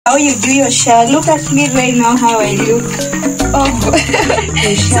how you do your shower. Look at me right now, how I look. Oh God.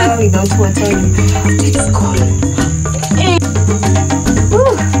 A shower without water. It's cold.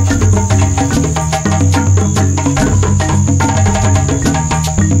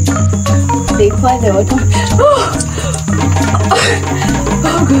 They pour the water.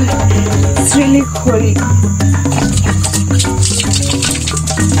 Oh God. It's really cold.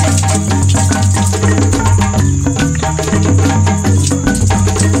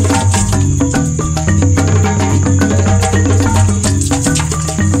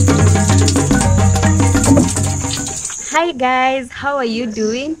 Hi guys, how are you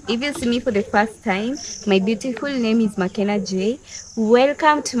doing? If you see me for the first time, my beautiful name is Makena J.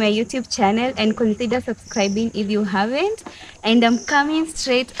 Welcome to my YouTube channel and consider subscribing if you haven't. And I'm coming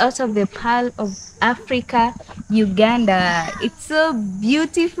straight out of the Pearl of Africa, Uganda. It's so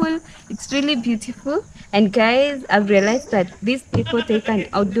beautiful. It's really beautiful. And guys, I've realized that these people take an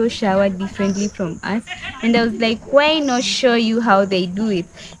outdoor shower differently from us. And I was like, why not show you how they do it?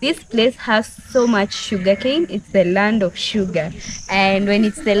 This place has so much sugarcane. It's the land of sugar. And when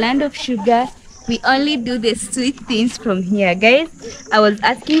it's the land of sugar, we only do the sweet things from here. Guys, I was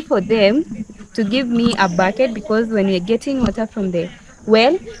asking for them to give me a bucket because when we're getting water from the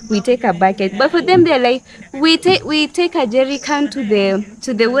well, we take a bucket, but for them they're like, we take a jerry can to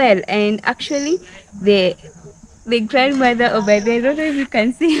the well. And actually the grandmother over there, I don't know if you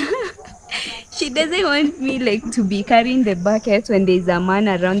can see she doesn't want me like to be carrying the bucket when there's a man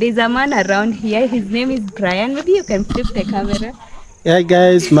around. There's a man around here. His name is Brian. Maybe you can flip the camera. Yeah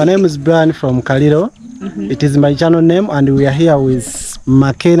guys, my name is Brian from Kaliro. It is my channel name, and we are here with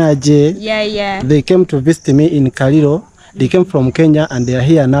Makena J. Yeah. They came to visit me in Kaliro. They came from Kenya and they are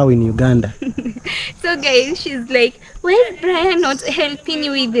here now in Uganda. So guys, she's like, why is Brian not helping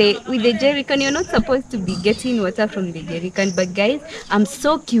you with the jerry can? You're not supposed to be getting water from the jerry can. But guys, I'm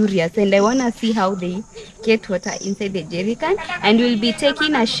so curious and I want to see how they get water inside the jerry can. And we'll be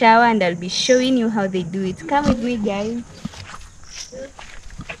taking a shower and I'll be showing you how they do it. Come with me guys.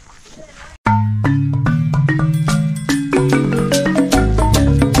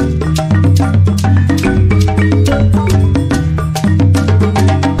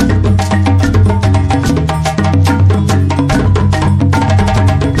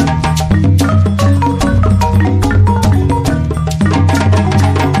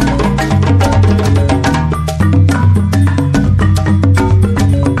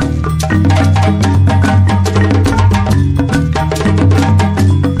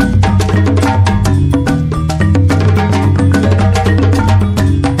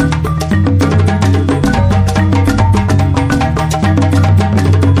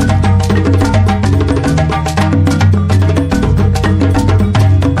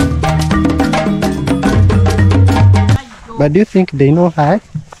 But do you think they know hi?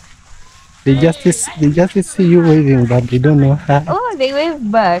 They just see you waving, but they don't know hi. Oh, they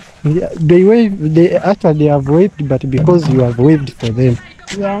wave back. Yeah, they wave. They actually have waved, but because you have waved for them.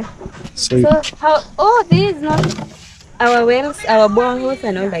 Yeah. So how? Oh, this is not our wells, our boreholes,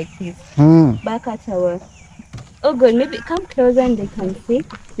 and all like this. Back at our. Oh God, maybe come closer and they can see.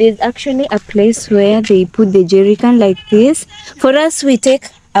 There's actually a place where they put the jerry can like this. For us, we take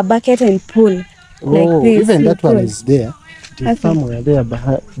a bucket and pull like this. Even that one is there. It is somewhere there,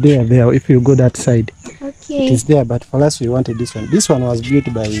 there. If you go that side, okay, it is there. But for us, we wanted this one. This one was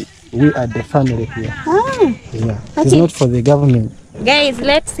built by we at the family here. Yeah, okay. It's not for the government. Guys,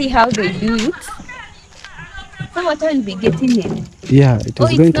 let's see how they do it. So water will be getting in. Yeah, it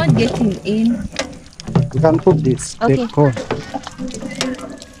is going to. Oh, it's not getting in. You can put this. Okay. Take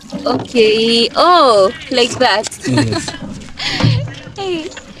okay. Oh, like that. Yes. Hey,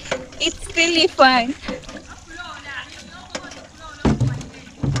 it's really fun.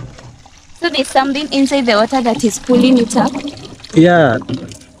 So there's something inside the water that is pulling it up? Yeah.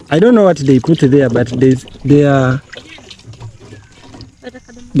 I don't know what they put there, but there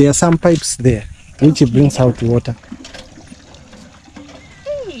are some pipes there which brings out water.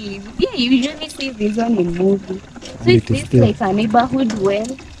 Hey, yeah, you usually see this one in movies. So is this like a neighborhood well?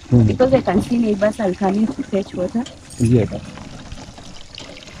 Because I can see neighbors are coming to fetch water? Yeah.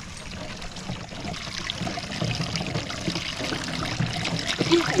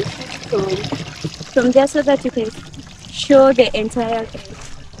 From there so that you can show the entire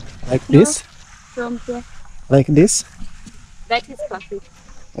like this? From there. Like this? That is perfect.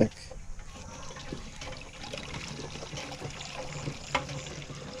 Okay.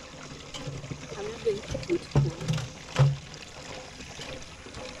 I'm not going to put it cool.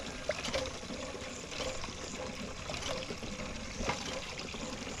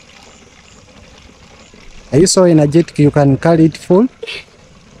 Are you so energetic you can carry it full?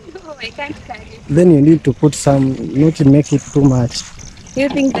 I can't carry. Then you need to put some, not to make it too much. You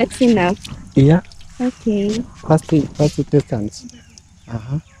think that's enough? Yeah. Okay. First distance.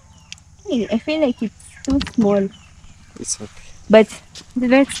 I feel like it's too small, It's okay. but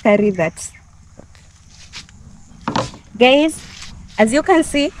let's carry that. Guys, as you can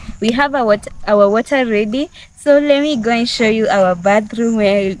see, we have our water ready. So let me go and show you our bathroom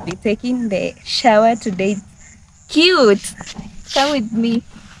where we'll be taking the shower today. Cute. Come with me.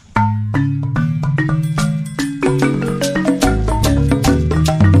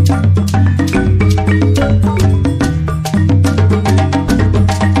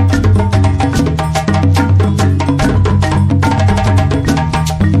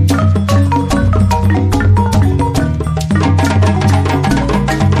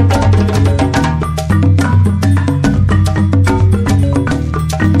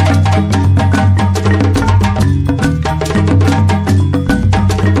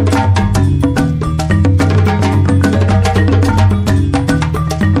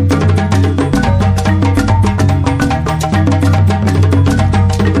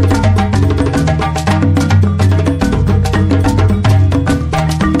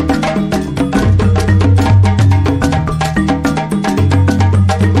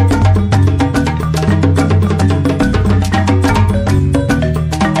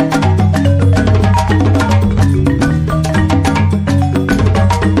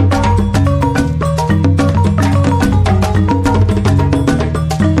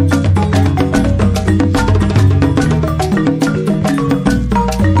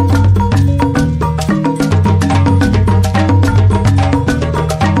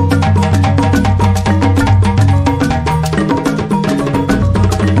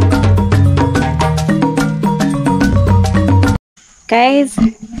 Guys,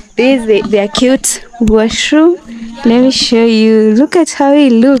 this is their cute washroom. Let me show you. Look at how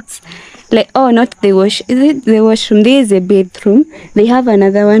it looks. Like, oh, not the wash. Is it the washroom? This is a bedroom. They have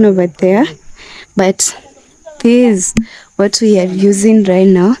another one over there. But this is what we are using right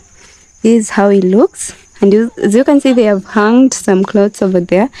now. This is how it looks. And as you can see, they have hung some clothes over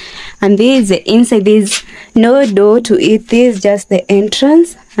there. And this is the inside. There is no door to it. This is just the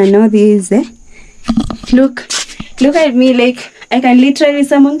entrance. And now this is the... Look at me, like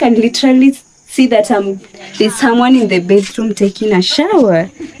someone can literally see that there's someone in the bedroom taking a shower.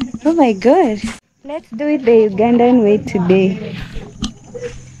 Oh my god. Let's do it the Ugandan way today.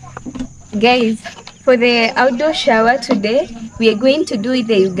 Guys, for the outdoor shower today, we are going to do it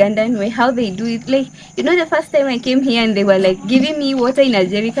the Ugandan way. How they do it, like, you know, the first time I came here and they were like giving me water in a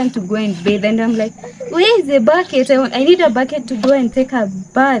jerrycan to go and bathe, and I'm like, where is the bucket? I need a bucket to go and take a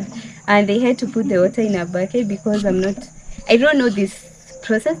bath. And they had to put the water in a bucket because I don't know this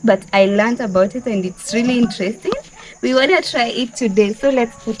process, but I learned about it and it's really interesting. We want to try it today, so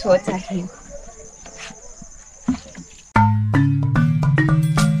let's put water here.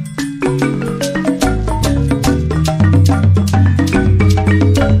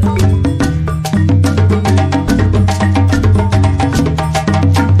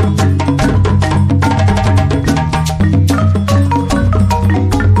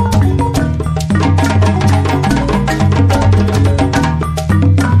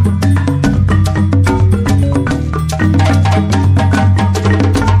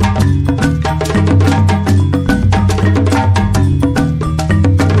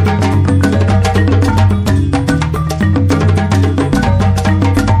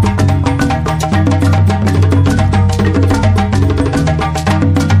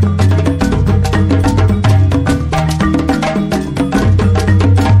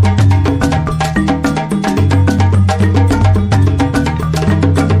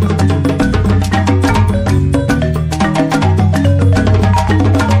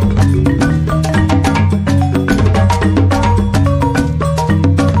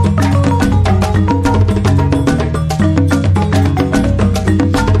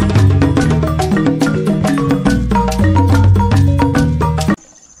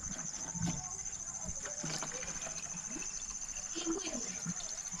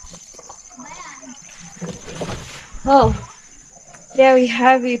 Oh, there we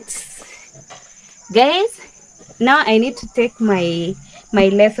have it, guys. Now I need to take my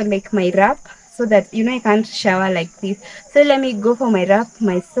lesson, like my wrap, so that, you know, I can't shower like this. So let me go for my wrap,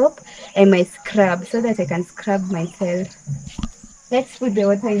 my soap, and my scrub, so that I can scrub myself. Let's put the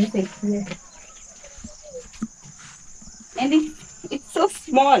water inside here. And it's so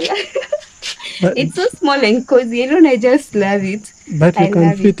small. It's so small and cozy. I just love it. But you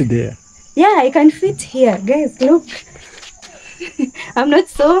can fit there. Yeah, I can fit here. Guys, look. I'm not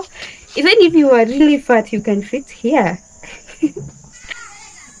so... Even if you are really fat, you can fit here.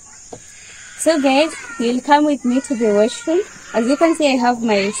 So guys, you'll come with me to the washroom. As you can see, I have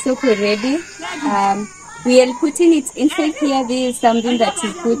my soap already. We are putting it inside here. This is something that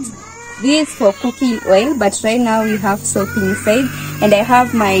you put. This is for cooking oil, but right now we have soap inside, and I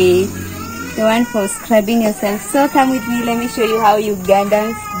have the one for scrubbing yourself. So come with me, let me show you how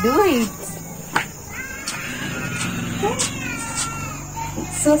Ugandans do it.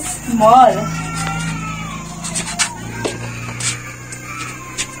 It's so small.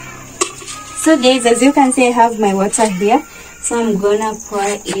 So guys, as you can see, I have my water here. So I'm gonna pour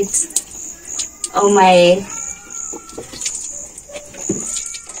it on my...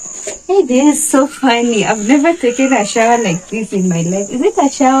 Hey, this is so funny. I've never taken a shower like this in my life. Is it a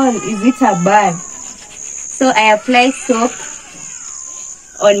shower or is it a bath? So I apply soap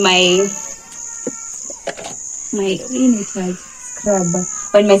on my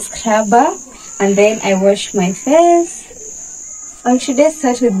scrubber, and then I wash my face. Or should I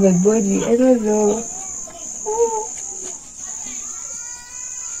start with my body? I don't know.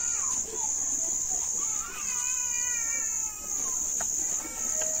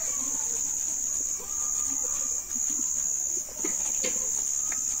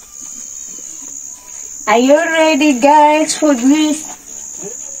 Are you ready, guys, for this?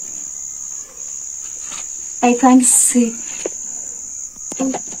 I can't see.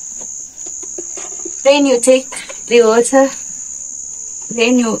 Then you take the water,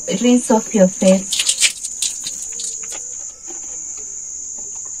 then you rinse off your face.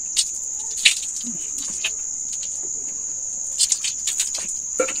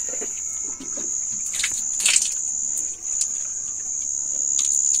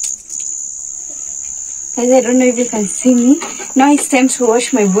 Guys, I don't know if you can see me. Now it's time to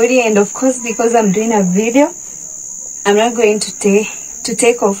wash my body, and of course, because I'm doing a video, I'm not going to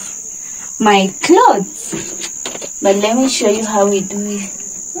take off my clothes. But let me show you how we do it.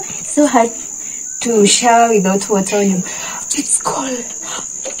 It's so hard to shower without water on you. It's cold.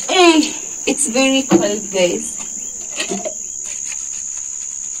 Hey, it's very cold, guys.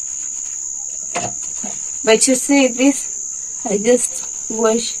 But you see this, I just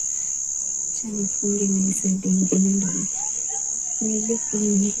wash.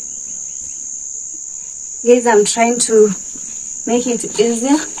 Guys, I'm trying to make it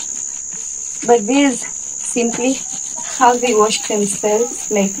easier, but this is simply how they wash themselves,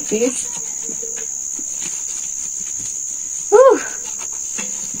 like this. Whew.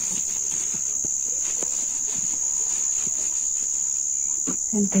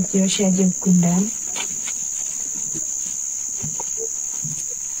 Nitakiosha hadi huku ndani.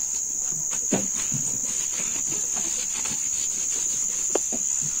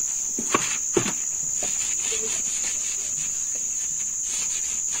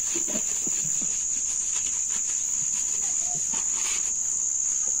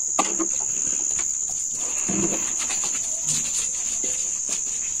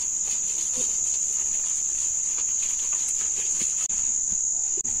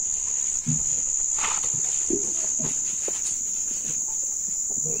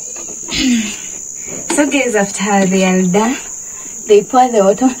 So guys, after they are done, they pour the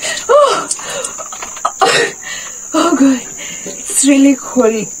water. Oh god, it's really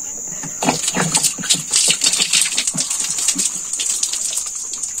cold.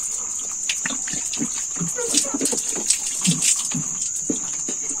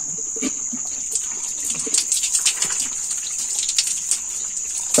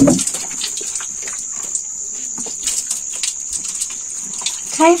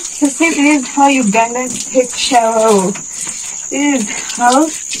 Guys, you see, this is how Ugandans take shower. This is how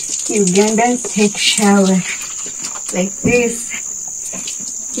Ugandans take shower. Like this.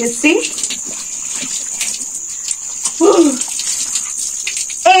 You see? Ooh.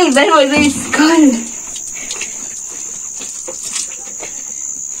 Hey, that was very cold.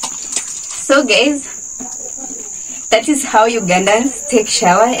 So guys, that is how Ugandans take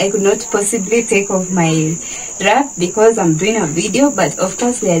shower. I could not possibly take off my wrap because I'm doing a video, but of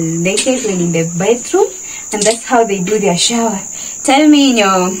course they are naked when in the bathroom, and that's how they do their shower. Tell me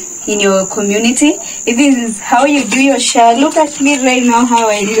in your community if this is how you do your shower. Look at me right now, how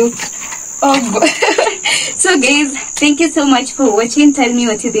I look. Oh god. So guys, thank you so much for watching. Tell me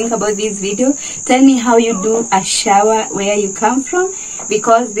what you think about this video. Tell me how you do a shower, where you come from,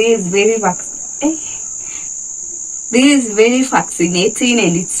 because this is very fascinating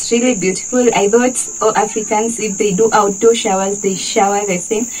and it's really beautiful. I thought all Africans, if they do outdoor showers, they shower the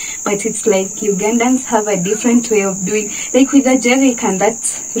same, but it's like Ugandans have a different way of doing, like with a jerrycan.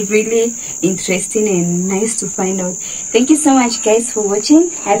 That's really interesting and nice to find out. Thank you so much guys for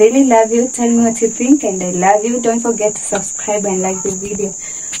watching. I really love you. Tell me what you think, and I love you. Don't forget to subscribe and like the video.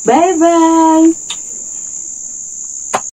 Bye bye.